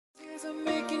I'm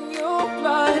making you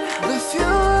blind. The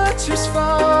future's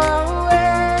far away,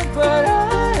 but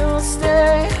I'll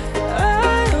stay.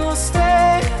 I'll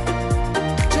stay.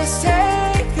 Just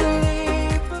take a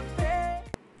leap of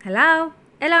faith. Hello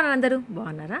ఎలా ఉన్నారు అందరూ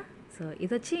బాగున్నారా? So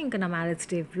ఇది వచ్చి ఇంకా నా మ్యారేజ్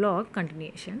డే వ్లాగ్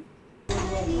కంటిన్యూషన్.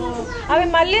 అవి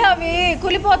మళ్ళీ అవి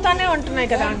కులిపోతానే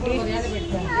ఉంటున్నాయి కదా ఆంటీ.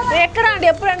 ఎక్కడ అండి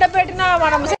ఎప్పుడు ఎండబెట్టినా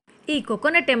మనం ఈ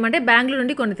కోకోనట్ ఏమంటే బెంగళూరు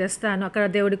నుండి కొన్ని తెస్తాను, అక్కడ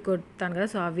దేవుడికి కొడతాను కదా.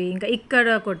 సో అవి ఇంకా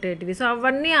ఇక్కడ కొట్టేటివి. సో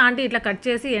అవన్నీ ఆంటీ ఇట్లా కట్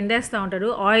చేసి ఎండేస్తూ ఉంటారు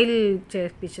ఆయిల్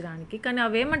చేపించడానికి. కానీ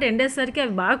అవి ఏమంటే ఎండేసరికి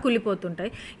అవి బాగా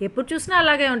కులిపోతుంటాయి. ఎప్పుడు చూసినా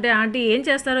అలాగే ఉంటాయి. ఆంటీ ఏం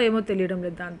చేస్తారో ఏమో తెలియడం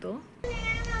లేదు దాంతో.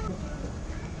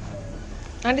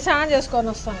 అంటే స్నానం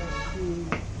చేసుకొని వస్తాను.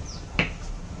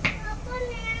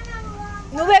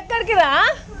 నువ్వు ఎక్కడికి రా,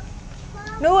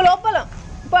 నువ్వు లోపల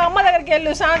పో, అమ్మ దగ్గరికి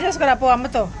వెళ్ళు, స్నానం చేసుకురా పో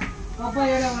అమ్మతో.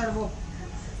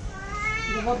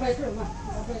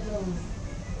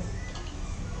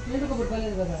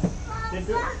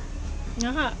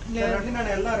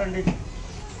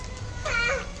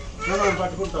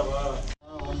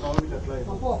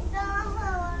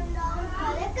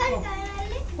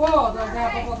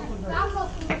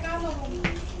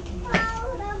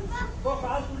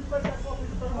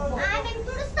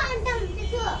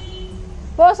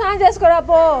 పో స్నానం చేసుకోరా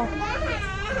పో.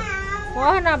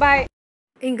 ఓహనా బాయ్.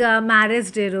 ఇంకా మ్యారేజ్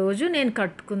డే రోజు నేను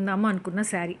కట్టుకుందాము అనుకున్న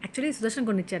శారీ, యాక్చువల్లీ సుదర్శన్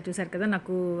కొన్ని ఇచ్చారు చూసారు కదా,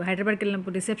 నాకు హైదరాబాద్కి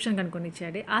వెళ్ళినప్పుడు రిసెప్షన్ కనుకొని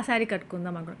ఇచ్చాడు. ఆ శారీ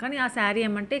కట్టుకుందాం అనుకున్నాను. కానీ ఆ శారీ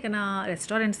ఏమంటే ఇక నా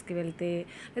రెస్టారెంట్స్కి వెళ్తే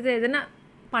లేదా ఏదైనా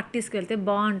పార్టీస్కి వెళ్తే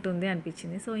బాగుంటుంది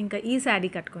అనిపించింది. సో ఇంకా ఈ శారీ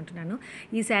కట్టుకుంటున్నాను.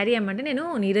 ఈ శారీ ఏమంటే నేను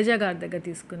నీరజ గారి దగ్గర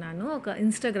తీసుకున్నాను. ఒక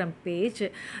ఇన్స్టాగ్రామ్ పేజ్,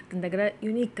 తన దగ్గర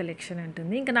యూనిక్ కలెక్షన్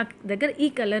ఉంటుంది. ఇంకా నాకు దగ్గర ఈ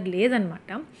కలర్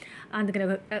లేదనమాట, అందుకని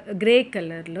ఒక గ్రే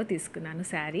కలర్లో తీసుకున్నాను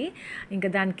శారీ. ఇంకా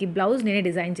దానికి బ్లౌజ్ నేనే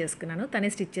డిజైన్ చేసుకున్నాను, తనే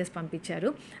స్టిచ్ చేసి పంపించారు.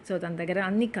 సో తన దగ్గర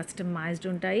అన్ని కస్టమైజ్డ్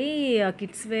ఉంటాయి,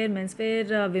 kids wear, men's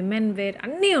wear, women wear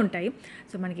అన్నీ ఉంటాయి.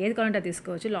 సో మనకి ఏది కావాలంటే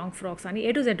తీసుకోవచ్చు. లాంగ్ ఫ్రాక్స్ అని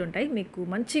A to Z ఉంటాయి మీకు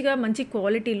మంచిగా, మంచి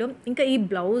క్వాలిటీలో. ఇంకా ఈ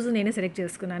బ్లౌజ్ నేనే సెలెక్ట్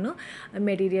చేసుకున్నాను.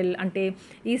 మెటీరియల్ అంటే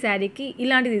ఈ శారీకి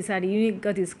ఇలాంటిది శారీ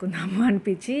యూనిక్గా తీసుకుందాము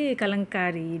అనిపించి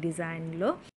కలంకారీ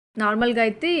డిజైన్లో. నార్మల్గా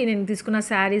అయితే నేను తీసుకున్న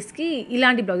శారీస్కి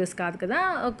ఇలాంటి బ్లౌజెస్ కాదు కదా,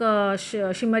 ఒక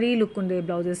షిమ్మరీ లుక్ ఉండే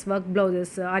blouses, work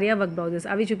blouses, Aariya work blouses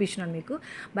అవి చూపించినాను మీకు.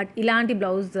 బట్ ఇలాంటి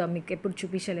బ్లౌజ్ మీకు ఎప్పుడు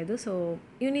చూపించలేదు. సో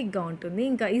యూనిక్గా ఉంటుంది.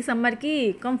 ఇంకా ఈ సమ్మర్కి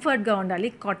కంఫర్ట్గా ఉండాలి,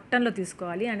 కాటన్లో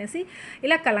తీసుకోవాలి అనేసి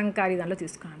ఇలా కలంకారీ దానిలో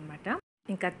తీసుకున్నాను అనమాట.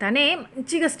 ఇంకా తనే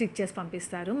మంచిగా స్టిచ్ చేసి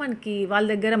పంపిస్తారు మనకి. వాళ్ళ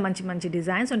దగ్గర మంచి మంచి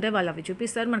డిజైన్స్ ఉంటాయి, వాళ్ళు అవి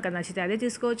చూపిస్తారు. మనకు అది నచ్చితే అదే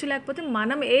తీసుకోవచ్చు, లేకపోతే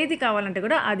మనం ఏది కావాలంటే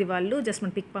కూడా అది వాళ్ళు జస్ట్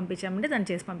మనం పిక్ పంపించామంటే దాన్ని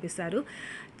చేసి పంపిస్తారు.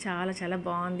 చాలా చాలా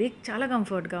బాగుంది, చాలా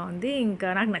కంఫర్ట్గా ఉంది, ఇంకా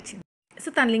నాకు నచ్చింది.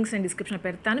 సో తన లింక్స్ నేను డిస్క్రిప్షన్లో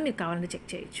పెడతాను, మీరు కావాలంటే చెక్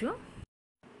చేయొచ్చు.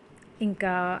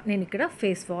 ఇంకా నేను ఇక్కడ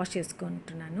ఫేస్ వాష్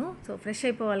చేసుకుంటున్నాను. సో ఫ్రెష్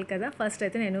అయిపోవాలి కదా, ఫస్ట్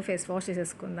అయితే నేను ఫేస్ వాష్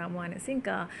చేసేసుకుందాము అనేసి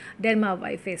ఇంకా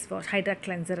డెర్మావైవ్ ఫేస్ వాష్ హైడ్రా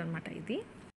క్లెన్జర్ అనమాట. ఇది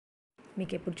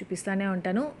మీకు ఎప్పుడు చూపిస్తూనే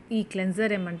ఉంటాను. ఈ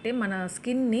క్లెన్జర్ ఏమంటే మన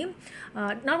స్కిన్ని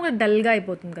నార్మల్గా డల్గా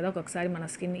అయిపోతుంది కదా ఒక్కొక్కసారి మన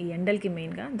స్కిన్, ఈ ఎండలకి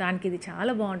మెయిన్గా. దానికి ఇది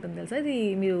చాలా బాగుంటుంది తెలుసా. ఇది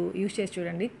మీరు యూజ్ చేసి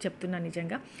చూడండి, చెప్తున్నాను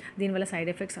నిజంగా. దీనివల్ల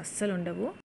సైడ్ ఎఫెక్ట్స్ అస్సలు ఉండవు.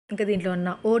 ఇంకా దీంట్లో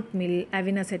ఉన్న vote mill,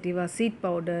 అవినా సెటివా seed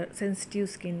powder sensitive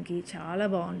స్కిన్కి చాలా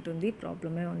బాగుంటుంది,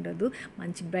 ప్రాబ్లమే ఉండదు.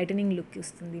 మంచి బ్రైటనింగ్ లుక్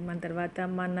ఇస్తుంది. మన తర్వాత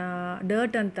మన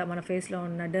డర్ట్ అంతా, మన ఫేస్లో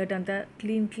ఉన్న డర్ట్ అంతా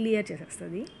క్లియర్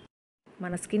చేసేస్తుంది.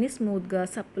 మన స్కిన్ స్మూత్గా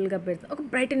సప్పుల్గా పెడుతుంది, ఒక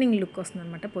బ్రైటనింగ్ లుక్ వస్తుంది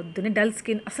అనమాట. పొద్దున్నే డల్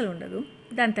స్కిన్ అసలు ఉండదు.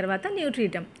 దాని తర్వాత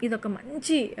న్యూట్రిడమ్, ఇది ఒక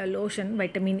మంచి లోషన్,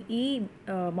 వైటమిన్ ఈ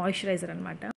మాయిశ్చరైజర్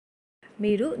అనమాట.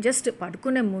 మీరు జస్ట్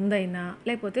పడుకునే ముందైనా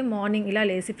లేకపోతే మార్నింగ్ ఇలా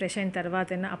లేసి ఫ్రెష్ అయిన తర్వాత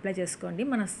అయినా అప్లై చేసుకోండి.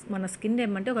 మన స్కిన్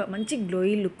ఏమంటే ఒక మంచి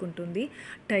గ్లోయి లుక్ ఉంటుంది,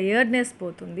 టయర్డ్నెస్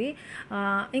పోతుంది.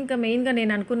 ఇంకా మెయిన్గా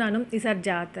నేను అనుకున్నాను ఈసారి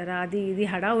జాతర అది ఇది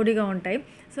హడావుడిగా ఉంటాయి,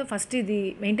 సో ఫస్ట్ ఇది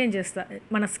మెయింటైన్ చేస్తా.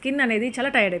 మన స్కిన్ అనేది చాలా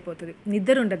టైర్డ్ అయిపోతుంది,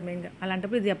 నిద్ర ఉండదు మెయిన్గా.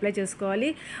 అలాంటప్పుడు ఇది అప్లై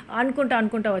చేసుకోవాలి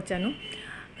అనుకుంటా వచ్చాను,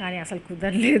 కానీ అసలు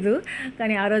కుదరలేదు.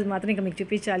 కానీ ఆ రోజు మాత్రం ఇంకా మీకు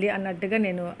చూపించాలి అన్నట్టుగా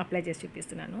నేను అప్లై చేసి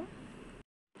చూపిస్తున్నాను.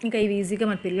 ఇంకా ఇవి ఈజీగా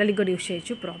మన పిల్లలకి కూడా యూస్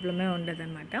చేయొచ్చు, ప్రాబ్లమే ఉండదు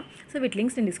అనమాట. సో వీటి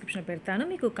లింక్స్ నేను డిస్క్రిప్షన్లో పెడతాను,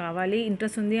 మీకు కావాలి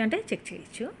ఇంట్రెస్ట్ ఉంది అంటే చెక్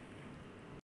చేయొచ్చు.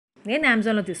 నేను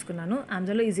అమెజాన్లో తీసుకున్నాను,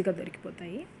 అమెజాన్లో ఈజీగా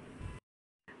దొరికిపోతాయి.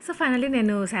 సో ఫైనల్లీ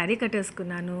నేను శారీ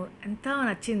కట్టేసుకున్నాను, ఎంత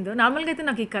నచ్చిందో. నార్మల్గా అయితే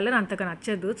నాకు ఈ కలర్ అంతగా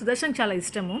నచ్చదు, సుదర్శన్ చాలా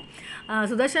ఇష్టము.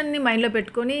 సుదర్శన్ని మైండ్లో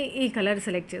పెట్టుకొని ఈ కలర్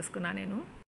సెలెక్ట్ చేసుకున్నాను నేను.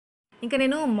 ఇంకా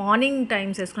నేను మార్నింగ్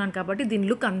టైమ్స్ వేసుకున్నాను కాబట్టి దీని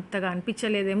లుక్ అంతగా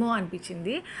అనిపించలేదేమో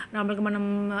అనిపించింది. నార్మల్గా మనం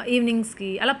ఈవినింగ్స్కి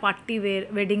అలా పార్టీ వేర్,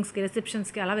 వెడ్డింగ్స్కి,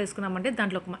 రిసెప్షన్స్కి అలా వేసుకున్నామంటే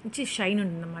దాంట్లో ఒక మంచి షైన్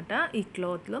ఉంటుందన్నమాట ఈ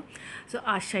క్లాత్లో. సో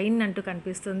ఆ షైన్ అంటూ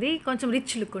కనిపిస్తుంది, కొంచెం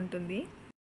రిచ్ లుక్ ఉంటుంది.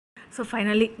 So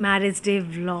finally marriage day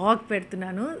vlog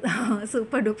పెడుతున్నాను.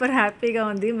 సూపర్ డూపర్ హ్యాపీగా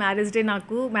ఉంది. మ్యారేజ్ డే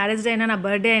అయినా నా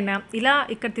బర్త్డే అయినా ఇలా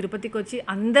ఇక్కడ తిరుపతికి వచ్చి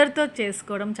అందరితో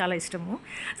చేసుకోవడం చాలా ఇష్టము.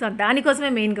 సో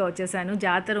దానికోసమే మెయిన్గా వచ్చేసాను.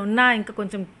 జాతర ఉన్నా ఇంకా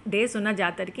కొంచెం డేస్ ఉన్న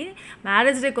జాతరకి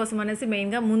మ్యారేజ్ డే కోసం అనేసి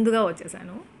మెయిన్గా ముందుగా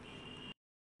వచ్చేసాను.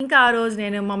 ఇంకా ఆ రోజు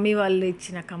నేను మమ్మీ వాళ్ళు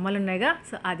ఇచ్చిన కమ్మలు ఉన్నాయిగా,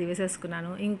 సో అది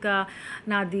వేసేసుకున్నాను. ఇంకా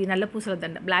నాది నల్ల పూసల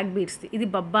దండ బ్లాక్ బీడ్స్ది, ఇది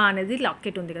బబ్బా అనేది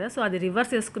లాకెట్ ఉంది కదా, సో అది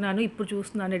రివర్స్ వేసుకున్నాను. ఇప్పుడు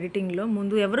చూస్తున్నాను ఎడిటింగ్లో.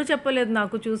 ముందు ఎవరు చెప్పలేదు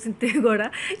నాకు, చూసింతే కూడా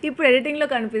ఇప్పుడు ఎడిటింగ్లో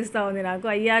కనిపిస్తూ ఉంది నాకు.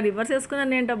 అయ్యా రివర్స్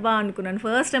వేసుకున్నాను ఏంటబ్బా అనుకున్నాను.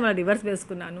 ఫస్ట్ టైం అలా రివర్స్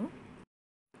వేసుకున్నాను.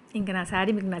 ఇంకా నా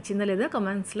శారీ మీకు నచ్చిందో లేదో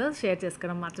కమెంట్స్లో షేర్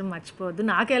చేసుకోవడం మాత్రం మర్చిపోవద్దు.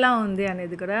 నాకు ఎలా ఉంది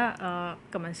అనేది కూడా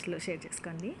కమెంట్స్లో షేర్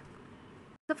చేసుకోండి.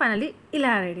 సో ఫైనల్లీ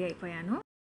ఇలా రెడీ అయిపోయాను.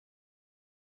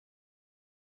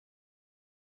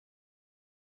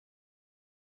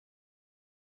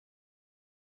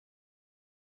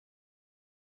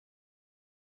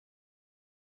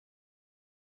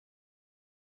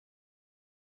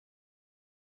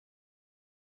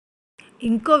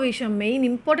 ఇంకో విషయం, మెయిన్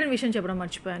ఇంపార్టెంట్ విషయం చెప్పడం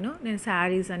మర్చిపోయాను. నేను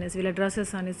శారీస్ అనేసి వీళ్ళ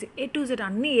డ్రెస్సెస్ అనేసి A to Z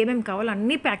అన్నీ ఏమేమి కావాలో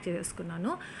అన్నీ ప్యాక్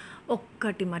చేసేసుకున్నాను.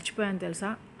 ఒక్కటి మర్చిపోయాను తెలుసా,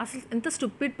 అసలు ఎంత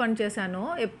స్టూపిడ్ పని చేశానో,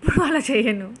 ఎప్పుడు అలా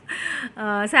చేయను.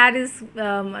 శారీస్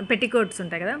పెట్టికోట్స్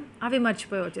ఉంటాయి కదా, అవి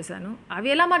మర్చిపోయి వచ్చేసాను.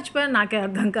 అవి ఎలా మర్చిపోయాను నాకే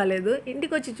అర్థం కాలేదు.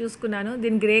 ఇంటికి వచ్చి చూసుకున్నాను,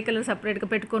 దీని గ్రే కలర్ సపరేట్గా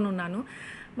పెట్టుకొని ఉన్నాను,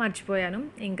 మర్చిపోయాను.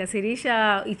 ఇంకా శిరీష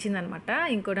ఇచ్చిందనమాట.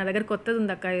 ఇంకో నా దగ్గర కొత్తది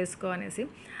ఉంది అక్క వేసుకో అనేసి.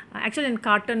 యాక్చువల్లీ నేను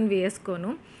కాటన్వి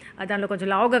వేసుకోను, దాంట్లో కొంచెం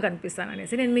లావుగా కనిపిస్తాను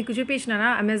అనేసి. నేను మీకు చూపించినాను,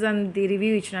 అమెజాన్ది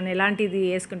రివ్యూ ఇచ్చినాను ఎలాంటిది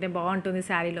వేసుకుంటే బాగుంటుంది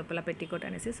శారీ లోపల పెట్టికోట్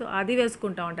అనేసి. సో అది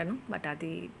వేసుకుంటూ ఉంటాను, బట్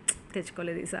అది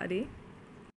తెచ్చుకోలేదు ఈసారి.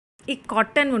 ఈ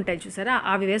కాటన్ ఉంటాయి చూసారా,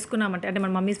 అవి వేసుకున్నామంటే, అంటే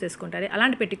మన మమ్మీస్ వేసుకుంటారు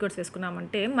అలాంటి పెట్టికోట్స్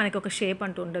వేసుకున్నామంటే మనకి ఒక షేప్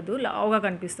అంటూ ఉండదు, లావుగా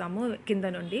కనిపిస్తాము కింద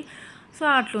నుండి. సో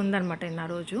అట్లా ఉందనమాట నా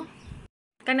రోజు.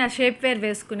 కానీ ఆ షేప్ వేర్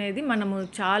వేసుకునేది మనము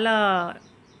చాలా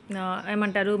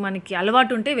ఏమంటారు, మనకి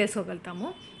అలవాటు ఉంటే వేసుకోగలుగుతాము.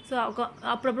 సో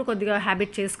అప్పుడప్పుడు కొద్దిగా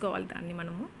హ్యాబిట్ చేసుకోవాలి దాన్ని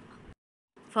మనము.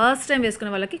 ఫస్ట్ టైం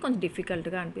వేసుకునే వాళ్ళకి కొంచెం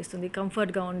డిఫికల్ట్గా అనిపిస్తుంది,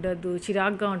 కంఫర్ట్గా ఉండదు,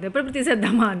 చిరాక్గా ఉంటుంది, ఎప్పుడప్పుడు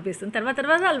తీసేద్దామా అనిపిస్తుంది.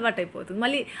 తర్వాత అలవాటు అయిపోతుంది.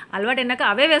 మళ్ళీ అలవాటు అయినాక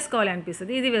అవే వేసుకోవాలి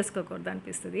అనిపిస్తుంది, ఇది వేసుకోకూడదు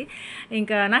అనిపిస్తుంది.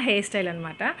 ఇంకా నా హెయిర్ స్టైల్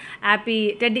అనమాట, హ్యాపీ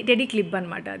టెడ్డీ క్లిప్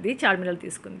అనమాట, అది చార్మినార్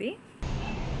తీసుకుంది.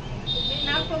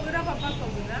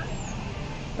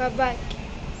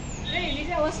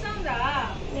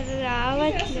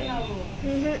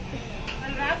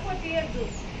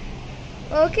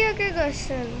 ఓకే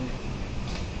వస్తాను.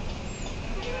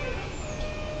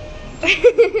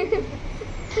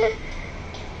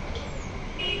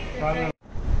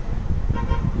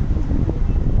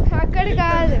 అక్కడ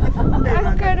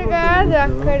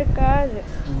కాదు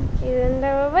ఇది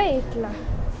ఉండవా ఇట్లా.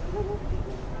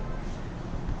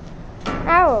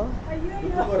 ఆవో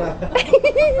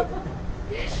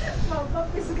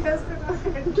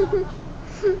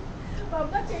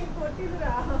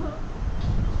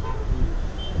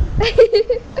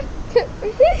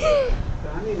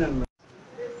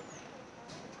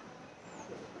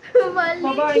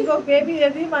ఇంకో బేబీ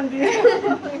అది మనకి,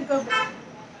 ఇంకో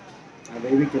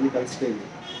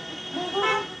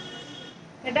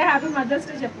అంటే హ్యాపీ మదర్స్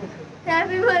డే చెప్పు.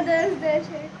 Happy mother's day.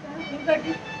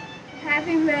 ఇంకోటి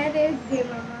హ్యాపీ మ్యారేజ్ డే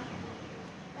మామా.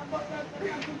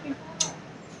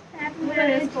 Happy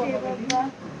marriage day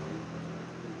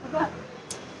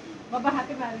Baba.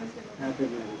 Happy marriage day.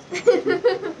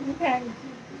 Thank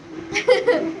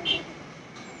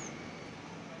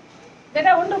you.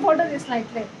 ఉండు ఫోటో తీసిన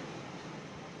ఇట్లే.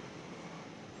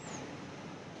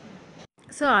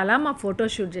 సో అలా మా ఫోటో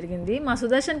షూట్ జరిగింది. మా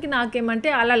సుదర్శన్కి నాకేమంటే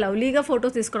అలా లవ్లీగా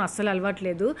ఫొటోస్ తీసుకొని అస్సలు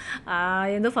అలవాట్లేదు.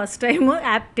 ఏదో ఫస్ట్ టైం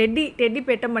టెడ్డీ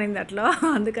పెట్టమనింది అట్లా,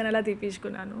 అందుకని అలా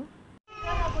తీపించుకున్నాను.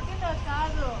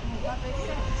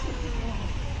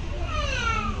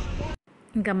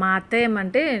 ఇంకా మా అత్తయ్య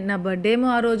ఏమంటే నా బర్త్డే ఏమో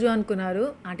ఆ రోజు అనుకున్నారు.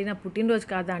 ఆంటీ నా పుట్టినరోజు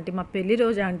కాదా ఆంటీ, మా పెళ్లి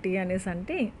రోజు ఆంటీ అనేసి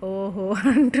అంటే ఓహో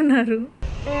అంటున్నారు.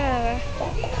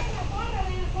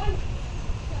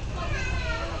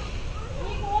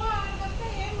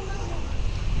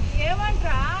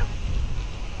 ఏమంటా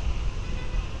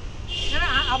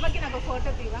అమ్మకి నాకు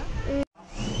ఫోటో తీవా.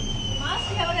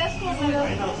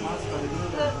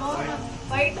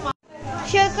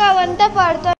 అవంతా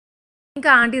పడతా.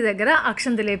 ఇంకా ఆంటీ దగ్గర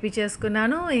అక్షంతలు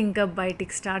లేపించేసుకున్నాను. ఇంకా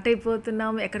బయటికి స్టార్ట్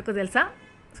అయిపోతున్నాము. ఎక్కడికో తెలుసా,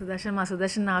 మా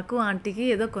సుదర్శన్ నాకు ఆంటీకి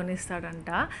ఏదో కొనిస్తాడంట.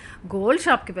 గోల్డ్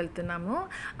షాప్కి వెళ్తున్నాము.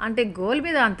 అంటే గోల్డ్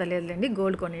మీద అంత లేదులేండి,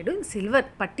 గోల్డ్ కొనేడు, సిల్వర్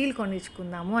పట్టీలు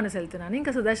కొనిచ్చుకుందాము అనేసి వెళ్తున్నాను.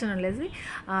 ఇంకా సుదర్శన్ అనేసి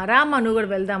రామ్మా నువ్వు కూడా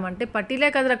వెళ్దామంటే, పట్టీలే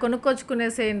కదరా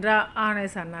కొనుక్కొచ్చుకునేసేయండి రా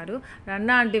అనేసి అన్నారు.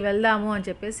 రన్నా ఆంటీ వెళ్దాము అని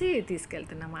చెప్పేసి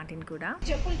తీసుకెళ్తున్నాము ఆంటీని కూడా.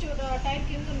 చెప్పులు చూడు టైర్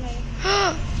కింద ఉన్నాయి,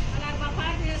 అలా మా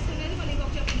పాట చేసుకునేది మళ్ళీ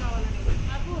ఇంకొక చెప్పులు కావాలని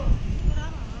నాకు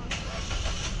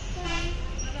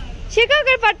శిఖ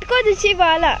అక్కడ పట్టుకోదు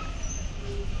శివాల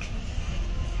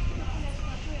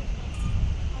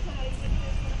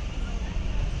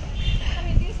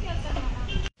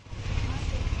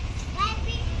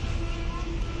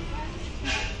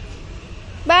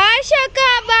బాయ్ శిఖ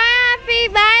బాయ్ హ్యాపీ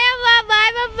బాయ్ అవ్వ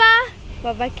బాయ్ బాబా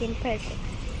బాబా కింద పెట్టు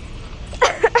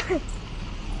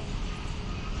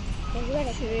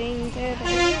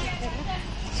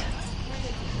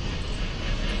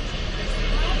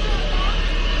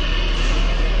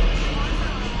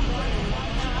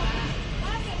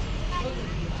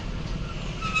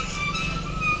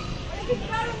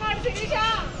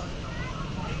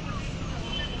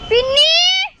పిన్ని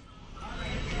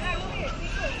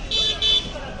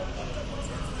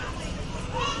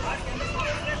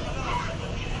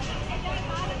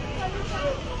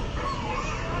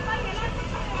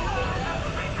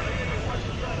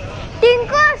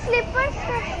టింకో స్లిప్పర్స్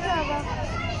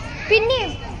పిన్ని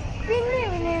పిన్ని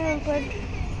నేను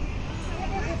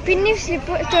పిన్ని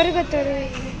స్లిప్పర్ త్వరగా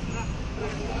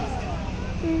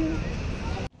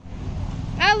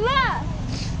అవ్వా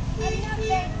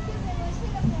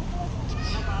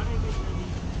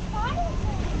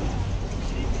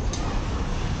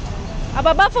ఆ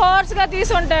బాబా ఫోర్స్గా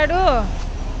తీసుంటాడు.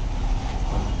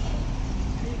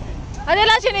 అది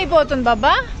ఎలా చినిగిపోతుంది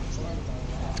బాబా?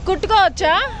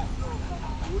 కుట్టుకోవచ్చా?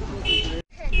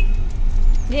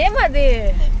 ఏమది?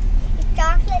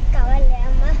 చాక్లెట్ కావాలి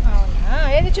అమ్మా. అవునా,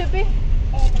 ఏది చూపి.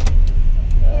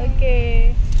 ఓకే,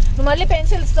 నువ్వు మళ్ళీ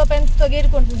పెన్సిల్స్తో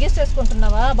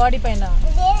గీసేసుకుంటున్నావా బాడీ పైన?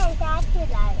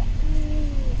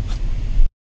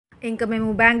 ఇంకా మేము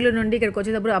బెంగళూరు నుండి ఇక్కడికి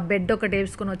వచ్చేటప్పుడు ఆ బెడ్ ఒకటి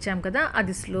వేసుకొని వచ్చాం కదా,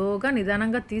 అది స్లోగా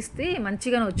నిదానంగా తీస్తే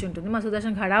మంచిగానే వచ్చి ఉంటుంది. మా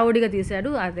సుదర్శన్ హడావుడిగా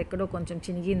తీశాడు, అది ఎక్కడో కొంచెం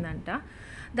చినిగిందంట.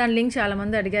 దాని లింక్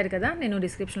చాలామంది అడిగారు కదా, నేను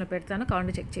డిస్క్రిప్షన్లో పెడతాను,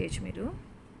 కావాలంటే చెక్ చేయొచ్చు మీరు.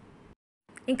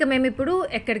 ఇంకా మేము ఇప్పుడు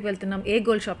ఎక్కడికి వెళ్తున్నాం, ఏ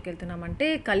గోల్డ్ షాప్కి వెళ్తున్నాం అంటే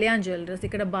కళ్యాణ్ జ్యువెలర్స్.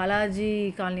 ఇక్కడ బాలాజీ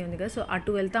కాలనీ ఉంది కదా, సో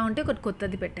అటు వెళ్తా ఉంటే ఒకటి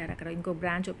కొత్తది పెట్టారు, అక్కడ ఇంకో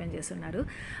బ్రాంచ్ ఓపెన్ చేస్తున్నారు.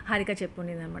 హారిక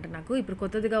చెప్పుండింది అనమాట నాకు. ఇప్పుడు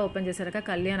కొత్తదిగా ఓపెన్ చేశారక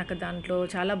కళ్యాణ్, అక్కడ దాంట్లో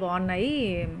చాలా బాగున్నాయి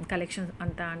కలెక్షన్స్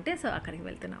అంతా అంటే, సో అక్కడికి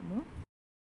వెళ్తున్నాము.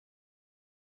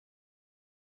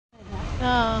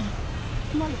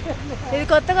 ఇది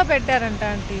కొత్తగా పెట్టారంట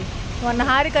ఆంటీ, మొన్న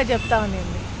హారిక చెప్తా ఉంది.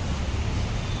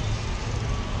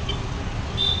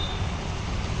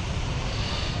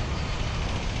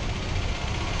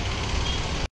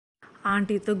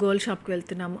 ఆంటీతో గోల్డ్ షాప్కి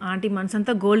వెళ్తున్నాము. ఆంటీ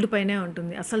మనసంతా గోల్డ్ పైనే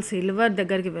ఉంటుంది, అసలు సిల్వర్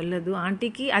దగ్గరికి వెళ్ళదు.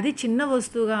 ఆంటీకి అది చిన్న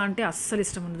వస్తువుగా అంటే అస్సలు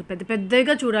ఇష్టం ఉండదు, పెద్ద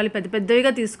పెద్దగా చూడాలి, పెద్ద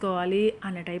పెద్దవిగా తీసుకోవాలి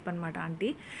అనే టైప్ అనమాట ఆంటీ.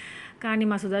 కానీ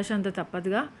మా సుదర్శన్తో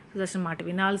తప్పదుగా, సుదర్శన్ మాట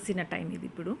వినాల్సిన టైం ఇది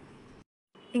ఇప్పుడు.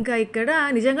 ఇంకా ఇక్కడ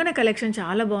నిజంగానే కలెక్షన్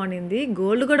చాలా బాగుంది,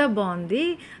 గోల్డ్ కూడా బాగుంది,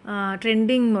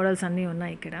 ట్రెండింగ్ మోడల్స్ అన్నీ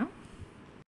ఉన్నాయి ఇక్కడ.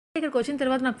 ఇక్కడికి వచ్చిన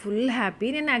తర్వాత నాకు ఫుల్ హ్యాపీ.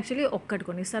 నేను యాక్చువల్లీ ఒక్కటి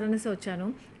కొనిస్తారనేసి వచ్చాను,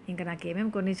 ఇంకా నాకు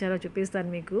ఏమేమి కొనిచ్చారో చూపిస్తాను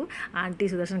మీకు. ఆంటీ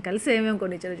సుదర్శన్ కలిసి ఏమేమి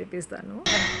కొనిచ్చారో చూపిస్తాను.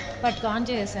 పట్టుకో, ఆన్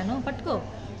చేసాను, పట్టుకో,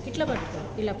 ఇట్లా పట్టుకో,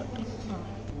 ఇలా పట్టుకో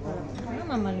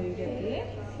మమ్మల్ని వీడియోకి.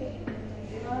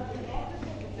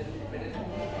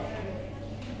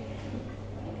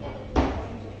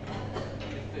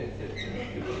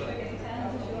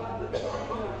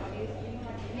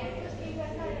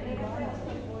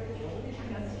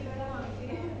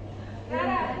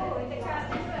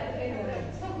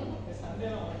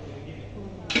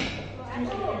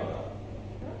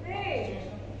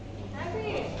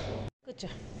 కూర్చో,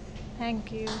 థ్యాంక్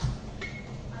యూ.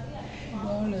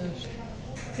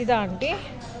 ఇదా ఆంటీ?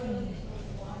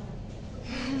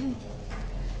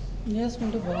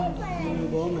 చేసుకుంటే బాగుంటుంది.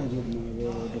 బాగున్నాయి చూడండి,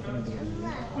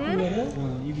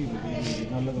 ఇవి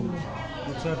నల్లగా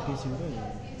ఒకసారి తీసింటే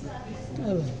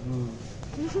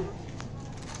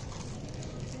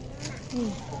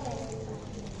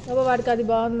బాబా వాడికి అది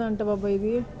బాగుందంట బాబా.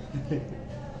 ఇది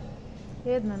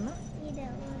ఏది నాన్న?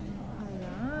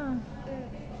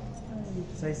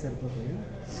 సైజ్ సరిపోతుంది,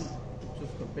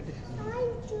 చూసుకో పెట్టి.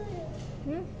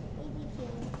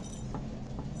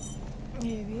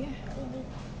 ఏవి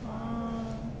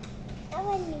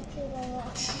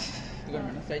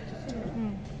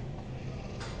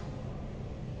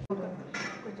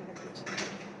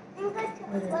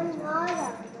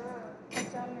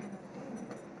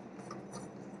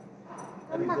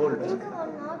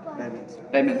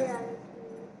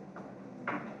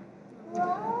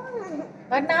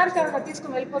మరి నారు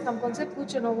తీసుకుని వెళ్ళిపోతాం, కొంచెంసేపు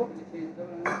కూర్చో. నువ్వు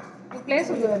ప్లేస్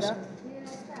ఉంది కదా.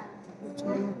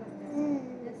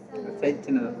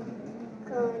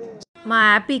 మా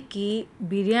యాపీకి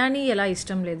బిర్యానీ ఎలా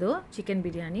ఇష్టం లేదో, చికెన్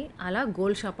బిర్యానీ, అలా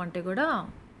గోల్డ్ షాప్ అంటే కూడా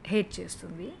హేట్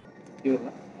చేస్తుంది.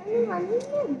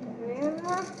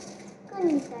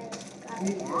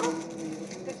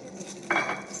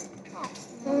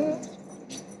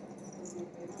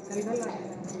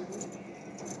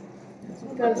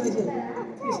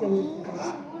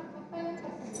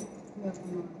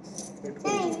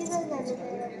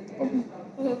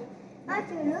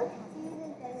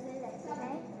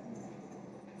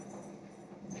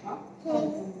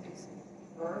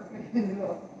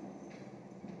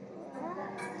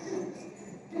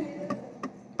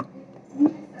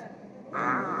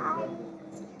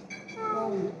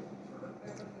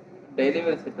 డైలీ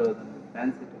వేర్ సెట్ అవుతుంది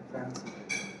ఫ్యాన్సీ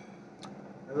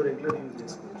అది రెగ్యులర్ యూజ్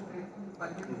చేసుకోవచ్చు.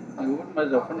 అవి కూడా మరి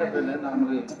రఫ్ అండ్ టఫ్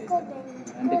నార్మల్గా యూజ్ చేస్తాను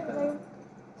యాంటీ కలర్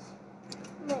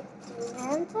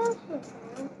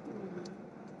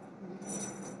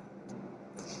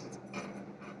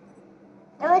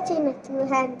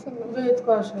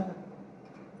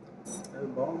అవి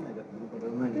బాగున్నాయి కదా ఇప్పుడు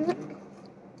ఉన్నాయి.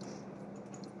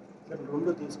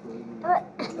 రెండు తీసుకో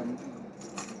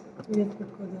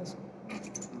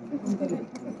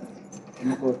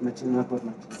నాకు ఒకటి నచ్చింది, నాకు ఒకటి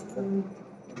నచ్చింది.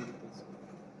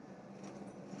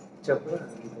 చెప్పు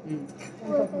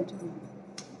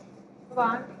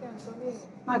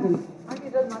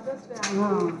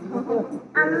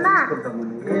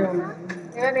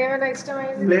ఏమైనా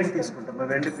ఇష్టమైంది ప్లేట్ తీసుకుంటాం,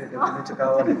 వెండి ప్లేట్ ఎప్పటి నుంచి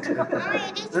కావాలి.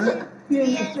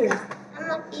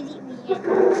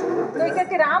 నువ్వు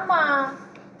ఇక్కడికి రామ్మా,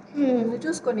 నువ్వు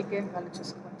చూసుకో, నీకేం కావాలి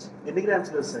చూసుకోవచ్చు. ఎన్ని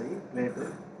గ్రామ్స్ వస్తాయి ప్లేట్?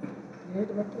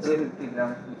 350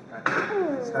 grams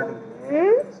స్టార్టింగ్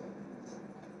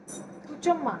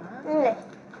కూర్చోమ్మా,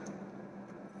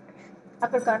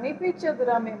 అక్కడ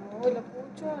కనిపించదురా, మేము ఇలా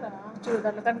కూర్చోరా. చూడు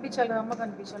అట్లా కనిపించాలి, అమ్మ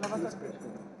కనిపించాలి, అమ్మ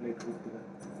కనిపించాలి. ప్లేట్ పూర్తిగా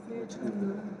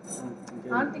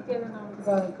ఆంటీకి ఏదైనా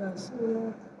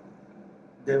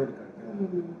దేవుడి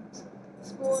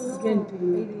స్పూన్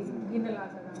ఇది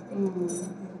గిన్నెలాగా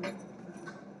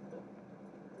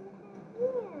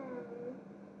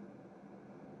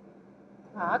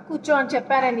కూర్చో అని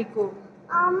చెప్పారా నీకు?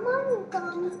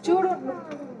 చూడు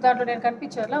దాంట్లో నేను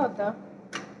కనిపించాలా వద్దా?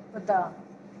 వద్దా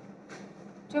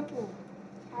చెప్పు,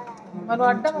 మనం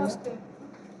అడ్డం వస్తే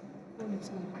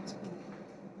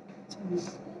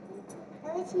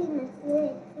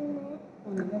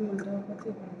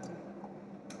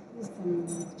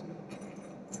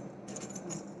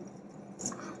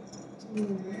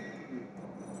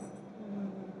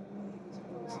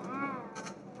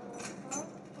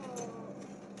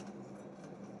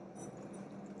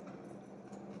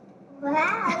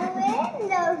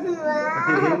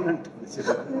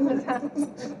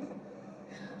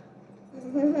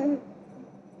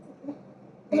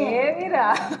ఏమిరా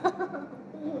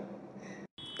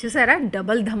చూసారా,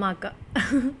 డబల్ ధమాకా.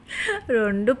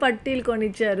 2 పట్టీలు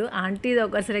కొనిచ్చారు. ఆంటీది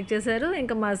ఒకటి సెలెక్ట్ చేశారు,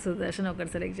 ఇంకా మా సుదర్శన్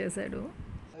ఒకటి సెలెక్ట్ చేశాడు.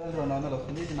 200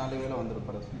 వస్తుంది, ఇది 4100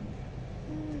 రూపాయలు వస్తుంది.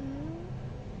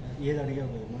 ఏది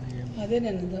అడిగావు? అదే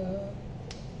నేను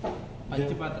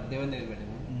మంచి పాత్ర దేవుని దగ్గర పెట్టినా.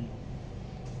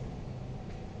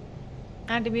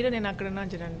 ఆంటీ మీరు నేను అక్కడ ఉన్నా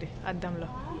చూడండి అద్దంలో,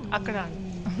 అక్కడ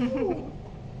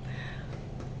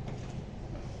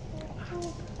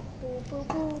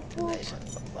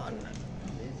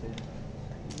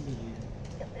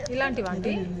ఇలాంటివి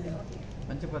ఆంటీ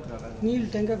మంచి పాత్ర నీళ్ళు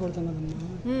టెంకాయ కొడుతున్నదమ్మా.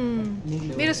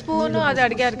 మీరు స్పూన్ అది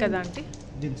అడిగారు కదా ఆంటీ.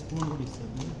 దీని స్పూన్ కూడా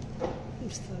ఇస్తాను.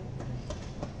 ఇస్తారు.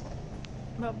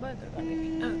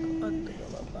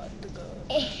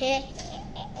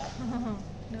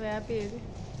 నువ్వు హ్యాపీ ఏది?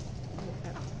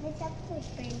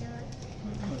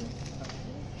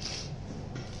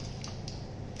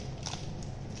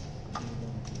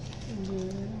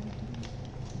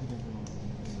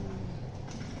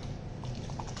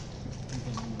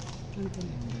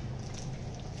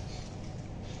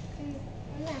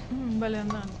 భలే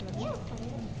ఉందా ఆంటీ?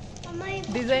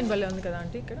 డిజైన్ భలే ఉంది కదా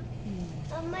ఆంటీ ఇక్కడ.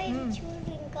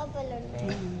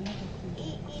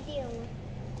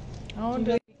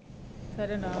 అవును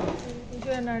సరేనా?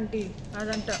 ఇంకేనా ఆంటీ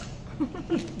అదంట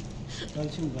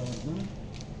కాల్షియం కావాలి.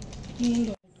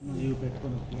 ఇవి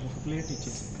పెట్టుకొని ఒక ప్లేట్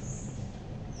ఇచ్చేసి.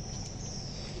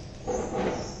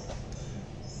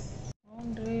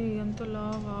 అవును రే, ఎంత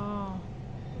లాగా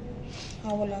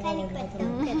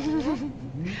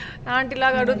ఆంటీ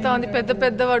లాగా అడుగుతా ఉంది, పెద్ద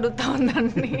పెద్దవి అడుగుతా ఉంది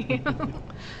అన్ని.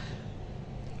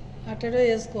 అట్టడే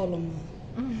వేసుకోవాలమ్మా.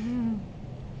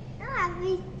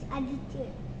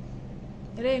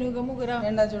 రే నువ్వు గమ్ముకురా.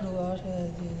 ఎండా చూడు,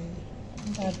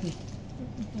 హ్యాపీ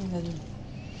ఎండా చూడు.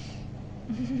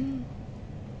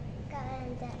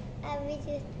 అవి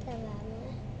చూస్తావా?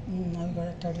 అవి కూడా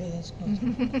అట్టడే వేసుకోవాలి.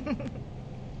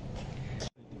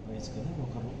 ప్రైస్ కదా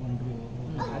ఒక 1 రూపాయి.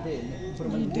 అదే ఇప్పుడు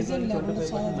ఈ డిజైన్ లేకుండా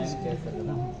చాలా చేస్తారు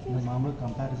కదా. మామూలుగా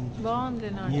కంపారిజన్ బాగుంది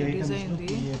నా ఈ డిజైన్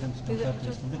ఐటమ్స్ ఈ ఐటమ్స్ కంపేర్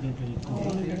చేసుకుంటే దీంట్లో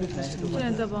ఎక్కువ.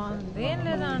 ఎంత బాగుంది. ఏం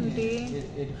లేదా ఆంటీ,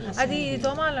 అది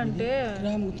తోమాలంటే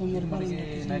గ్రాముకు 90 రూపాయలు.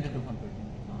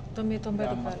 92 90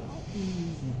 రూపాయలు.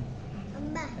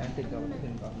 యాంటిక్ కాబట్టి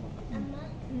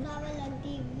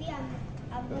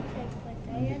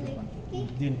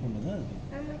దీనికి దీనికి ఉండదా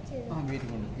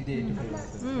వీటికి ఉండదు. ఇది 85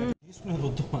 పడుతుంది. తీసుకునేది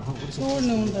వద్దు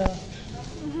చూడండి ఉండరా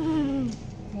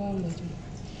బాగుంది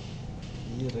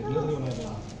ఇది రెగ్యులర్గా ఉన్నది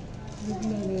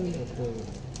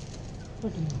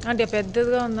అంటే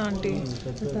పెద్దదిగా ఉందా ఆంటీ?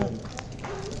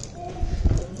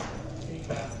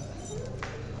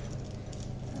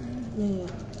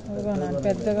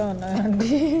 పెద్దగా ఉన్నాయండి.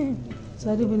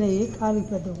 సరిపోయినాయి కాలికి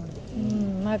పెద్ద కూడా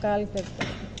నా కాలికి పెద్ద.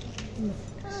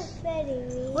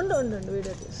 ఉండు ఉండు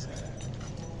వీడియో తీసు.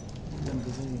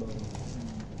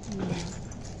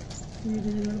 ఈ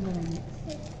డిజైన్ కూడా బాగుంది.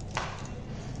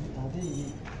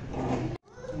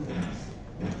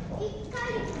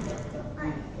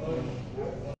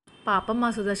 పాపం మా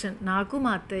సుదర్శన్ నాకు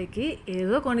మా అత్తయ్యకి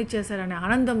ఏదో కొనిచ్చేసారని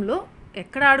ఆనందంలో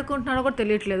ఎక్కడ ఆడుకుంటున్నాడో కూడా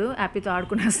తెలియట్లేదు, హ్యాపీతో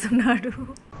ఆడుకునేస్తున్నాడు.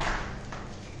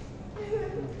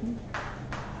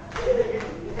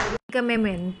 ఇంకా మేము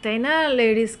ఎంతైనా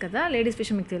లేడీస్ కదా, లేడీస్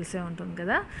విషయం మీకు తెలిసే ఉంటుంది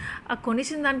కదా, ఆ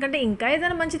కొనిచ్చిన దానికంటే ఇంకా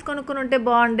ఏదైనా మంచిది కొనుక్కొని ఉంటే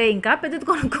బాగుండే, ఇంకా పెద్దది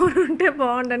కొనుక్కొని ఉంటే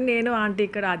బాగుండని నేను ఆంటీ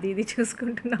ఇక్కడ అది ఇది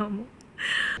చూసుకుంటున్నాము.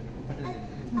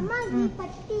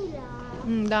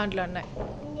 దాంట్లో ఉన్నాయి.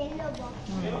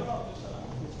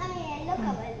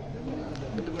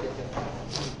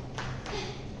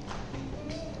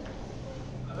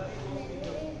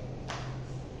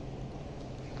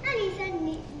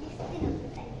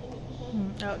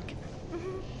 ఓకే.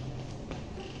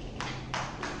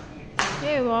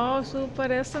 ఏ వా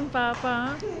సూపర్ వేస్తుంది పాప,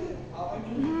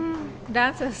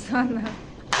 డాన్స్ వేస్తుందా?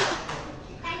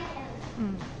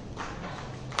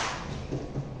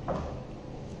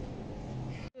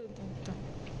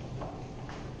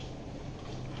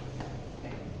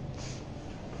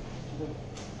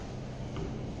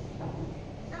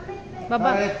 బాబా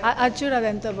అది చూడు, అది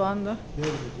ఎంత బాగుందో,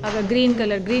 అది గ్రీన్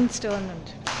కలర్, గ్రీన్ స్టోన్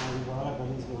అంటే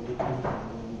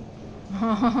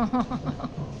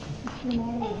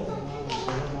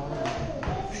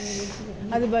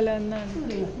అది భలే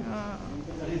ఉందండి.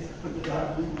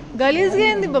 గలీజ్గా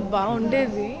అయింది బాబా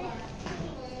ఉండేది.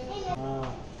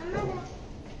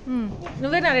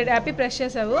 నువ్వే నా హ్యాపీ ప్రెస్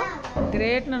చేసావు,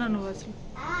 గ్రేట్ నా నువ్వు అసలు.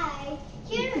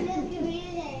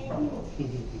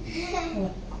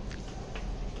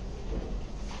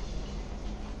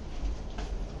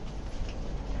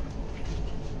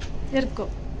 ఎరుక్కో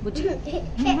బుజ్జి.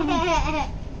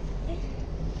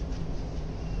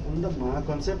 ఉందమ్మా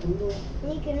కాన్సెప్ట్ ఉంది.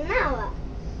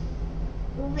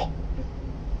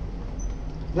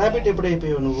 ర్యాబిట్ ఎప్పుడు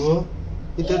అయిపోయావు నువ్వు?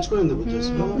 ఇది తెచ్చుకునేందుకు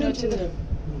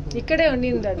ఇక్కడే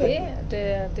ఉండింది అది,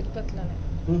 తిరుపతిలోనే.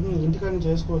 ఇంటికాడ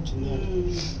చేసుకోవచ్చింది.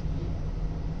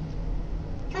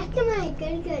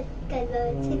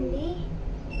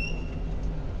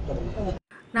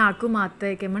 నాకు మా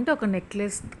అత్తయ్యకి ఏమంటే ఒక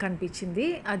నెక్లెస్ కనిపించింది,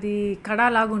 అది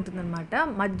కడాలాగా ఉంటుందన్నమాట,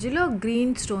 మధ్యలో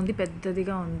గ్రీన్ స్టోన్ది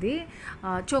పెద్దదిగా ఉంది,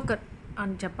 చోకర్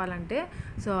అని చెప్పాలంటే.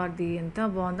 సో అది ఎంత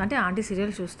బాగుంది అంటే, ఆంటీ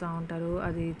సీరియల్ చూస్తూ ఉంటారు,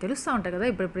 అది తెలుస్తూ ఉంటాయి కదా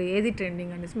ఇప్పుడు ఏది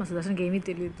ట్రెండింగ్ అనేసి. మా సుదర్శన్కి ఏమీ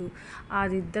తెలియదు,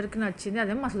 అది ఇద్దరికి నచ్చింది,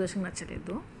 అదేమో మా సుదర్శన్కి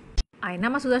నచ్చలేదు. అయినా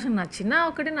మా సుదర్శన్కి నచ్చినా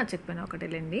ఒకటే, నచ్చకపోయినా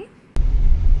ఒకటేలేండి.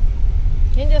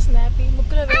 ఏం చేస్తుంది హ్యాపీ?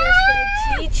 ముక్కులో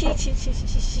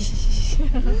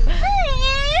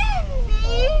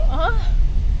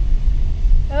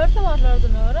ఎవరితో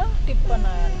మాట్లాడుతున్నావరా? టిప్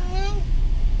అన్నాయా?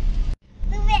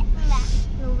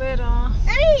 నువ్వేరా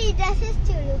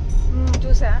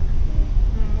చూసా,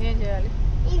 ఏం చేయాలి?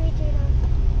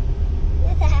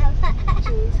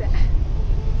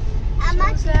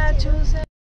 చూసా.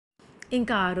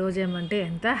 ఇంకా ఆ రోజు ఏమంటే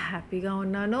ఎంత హ్యాపీగా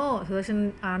ఉన్నానో. సుదర్శన్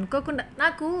అనుకోకుండా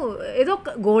నాకు ఏదో ఒక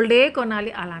గోల్డే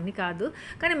కొనాలి అలా అని కాదు,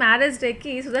 కానీ మ్యారేజ్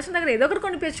డేకి సుదర్శన్ దగ్గర ఏదో ఒకటి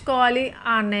కొనిపించుకోవాలి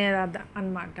అనేది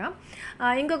అనమాట.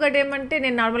 ఇంకొకటి ఏమంటే,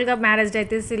 నేను నార్మల్గా మ్యారేజ్ డే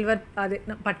అయితే సిల్వర్ అదే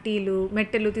పట్టీలు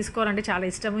మెట్టెలు తీసుకోవాలంటే చాలా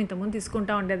ఇష్టము, ఇంతకుముందు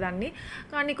తీసుకుంటూ ఉండేదాన్ని,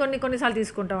 కానీ కొన్నిసార్లు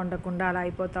తీసుకుంటూ ఉండకుండా అలా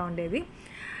అయిపోతూ ఉండేది.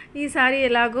 ఈసారి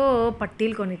ఎలాగో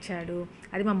పట్టీలు కొనిచ్చాడు,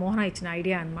 అది మా మోహన ఇచ్చిన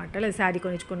ఐడియా అనమాట. లేదా శారీ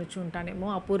కొనిచ్చి ఉంటానేమో,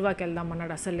 అపూర్వకి వెళ్దాం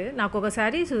అన్నాడు. అసలు నాకు ఒక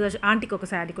శారీ, ఆంటీకి ఒక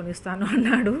శారీ కొనిస్తాను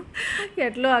అన్నాడు.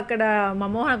 ఎట్లో అక్కడ మా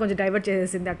మోహన కొంచెం డైవర్ట్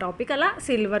చేసేసింది ఆ టాపిక్, అలా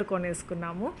సిల్వర్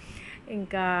కొనేసుకున్నాము.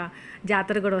 ఇంకా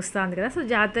జాతర కూడా వస్తుంది కదా, సో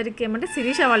జాతరకి ఏమంటే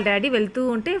శిరీష వాళ్ళ డాడీ వెళ్తూ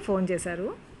ఉంటే ఫోన్ చేశారు.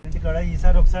 ఇంటికాడ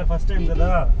ఈసారి ఒకసారి ఫస్ట్ టైం కదా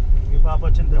మీ పాప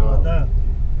వచ్చిన తర్వాత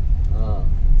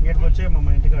ఇక్కడికి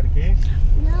వచ్చేయమ్మా ఇంటికాడికి.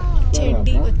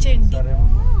 వచ్చేయండి. సరే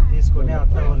మమ్మ, తీసుకొని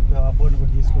అత్త వాళ్ళకి అబ్బోని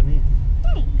కూడా తీసుకొని.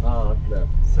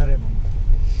 సరే మమ్మ.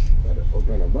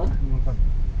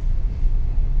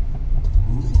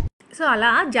 సో అలా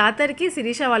జాతరకి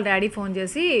శిరీష వాళ్ళ డాడీ ఫోన్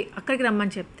చేసి అక్కడికి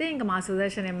రమ్మని చెప్తే, ఇంకా మా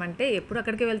సుదర్శన్ ఏమంటే, ఎప్పుడు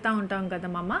అక్కడికి వెళ్తూ ఉంటాం కదా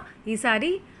మమ్మ,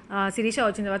 ఈసారి శిరీష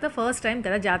వచ్చిన తర్వాత ఫస్ట్ టైం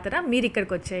కదా జాతర, మీరు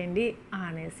ఇక్కడికి వచ్చేయండి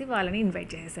అనేసి వాళ్ళని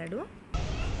ఇన్వైట్ చేశాడు.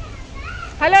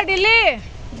 హలో ఢిల్లీ,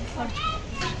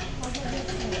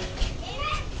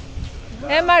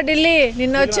 ఏమా ఢిల్లీ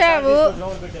నిన్న వచ్చావు?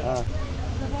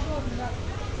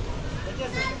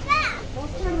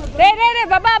 రే రే రే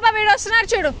బాబా బాబా వీడు వస్తున్నారు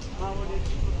చూడు.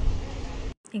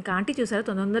 ఇంకా ఆంటీ చూసారు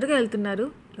తొందరగా వెళ్తున్నారు.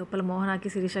 లోపల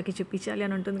మోహనాకి శిరీషకి చూపించాలి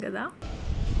అని ఉంటుంది కదా.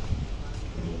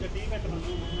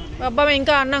 బాబా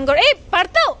ఇంకా అన్నం కూడా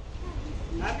పడతావు.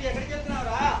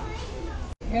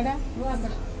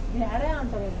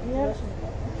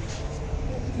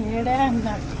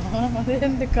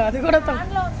 అది కూడా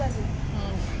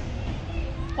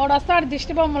వాడు వస్తాడు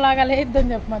దిష్టి బొమ్మ లాగా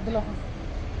లేద్దని చెప్పు మధ్యలో.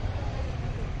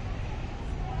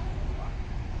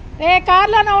 ఏ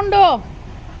కార్లోనే ఉండు.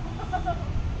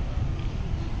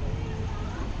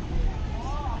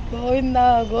 గోవిందా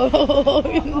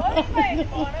గోవిందా.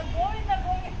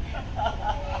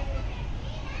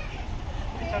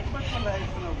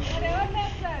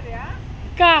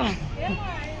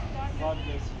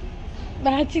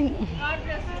 మ్యాచింగ్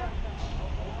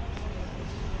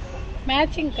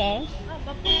మ్యాచింగ్ కా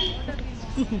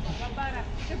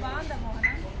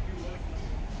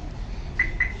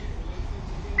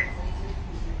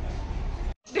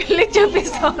ఢిల్లీకి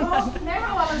చూపిస్తా ఉన్నాను.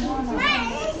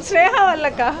 స్నేహ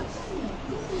వాళ్ళక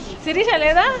శిరీష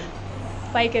లేదా?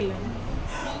 పైకి వెళ్ళాను.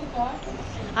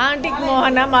 ఆంటీకి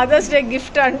మోహన మదర్స్ డే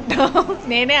గిఫ్ట్ అంటా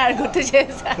నేనే గుర్తు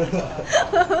చేశా.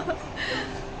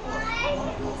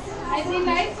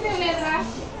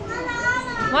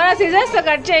 మన సిజర్స్ తో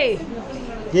కట్ చేయి.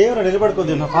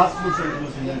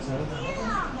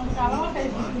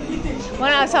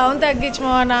 మన సౌండ్ తగ్గించు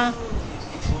మోహన.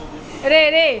 రే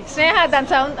రే స్నేహ దాని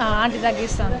సౌండ్ ఆంటీ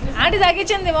తగ్గిస్తాను. ఆంటీ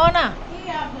తగ్గించింది మోహన.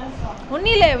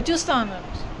 ఉన్నీలే చూస్తా ఉన్నాను.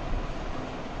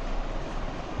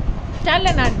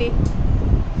 చాలేనా ఆంటీ?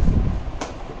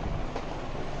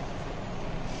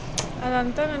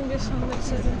 అదంతా కనిపిస్తుంది.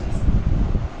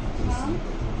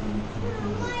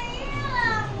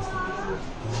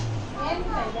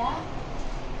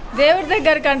 దేవుడి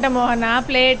దగ్గర కంట మోహన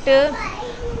ప్లేట్.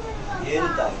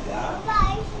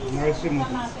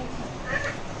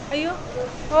 అయ్యో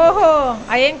ఓహో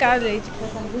అయ్యేం కాదు.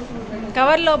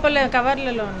 కవర్ లోపల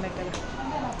కవర్లలో ఉంది ఇక్కడ.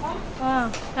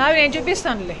 అవి నేను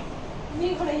చూపిస్తానులే.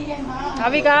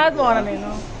 అవి కాదు మోహన.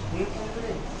 నేను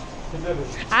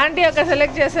ఆంటీ ఒక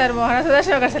సెలెక్ట్ చేశారు మోహన,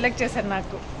 సుదర్శన్ ఒక సెలెక్ట్ చేశారు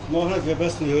నాకు.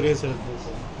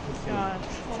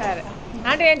 సరే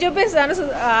ఆంటీ నేను చూపిస్తాను.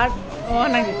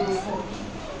 మోహనకి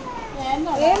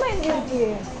ఏమైంది?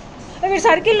 వీడు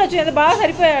సర్కిల్లో వచ్చి ఎంత బాగా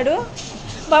సరిపోయాడు.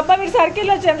 బాబా వీడు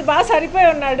సర్కిల్లో వచ్చి ఎంత బాగా సరిపోయి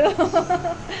ఉన్నాడు.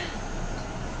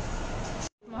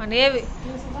 మోహన్ ఏవి?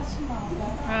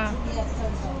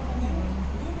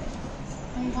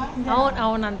 అవును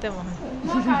అవును అంతే మోహన్.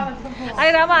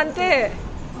 అది రామా అంతే.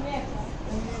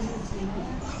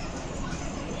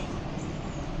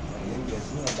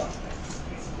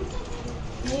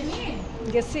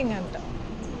 గెస్సింగ్ అంట.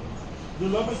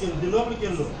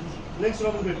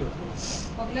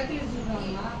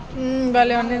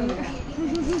 భలే ఉండింది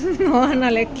మోహన్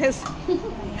నెక్లెస్.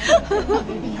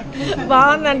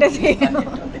 బాగుందంటే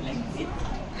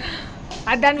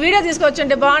అది దాని వీడియో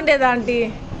తీసుకొచ్చుంటే బాగుండేదా ఆంటీ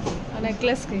ఆ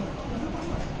నెక్లెస్కి.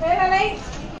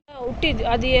 ఉట్టి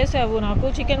అది వేసావు నాకు.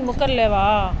 చికెన్ ముక్కలు లేవా?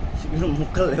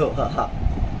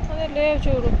 అదే లేవు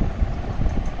చూడు.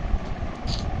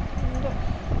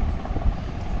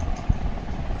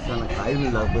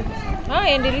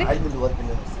 ఏంటి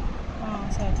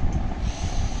సరే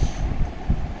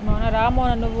మోన రా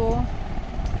మోన నువ్వు.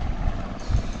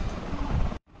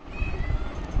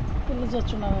 పిల్లలు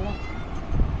చచ్చున్నావు కదా.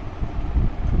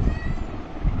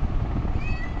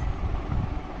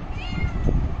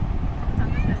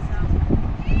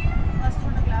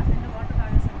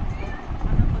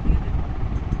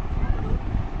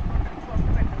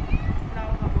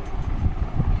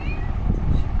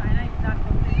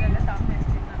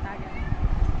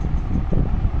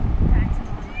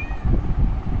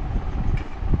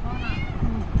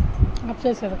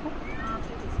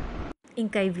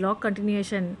 ఇంకా ఈ వ్లాగ్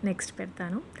కంటిన్యూషన్ నెక్స్ట్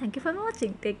పెడతాను. Thank you for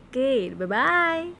watching. Take care. Bye.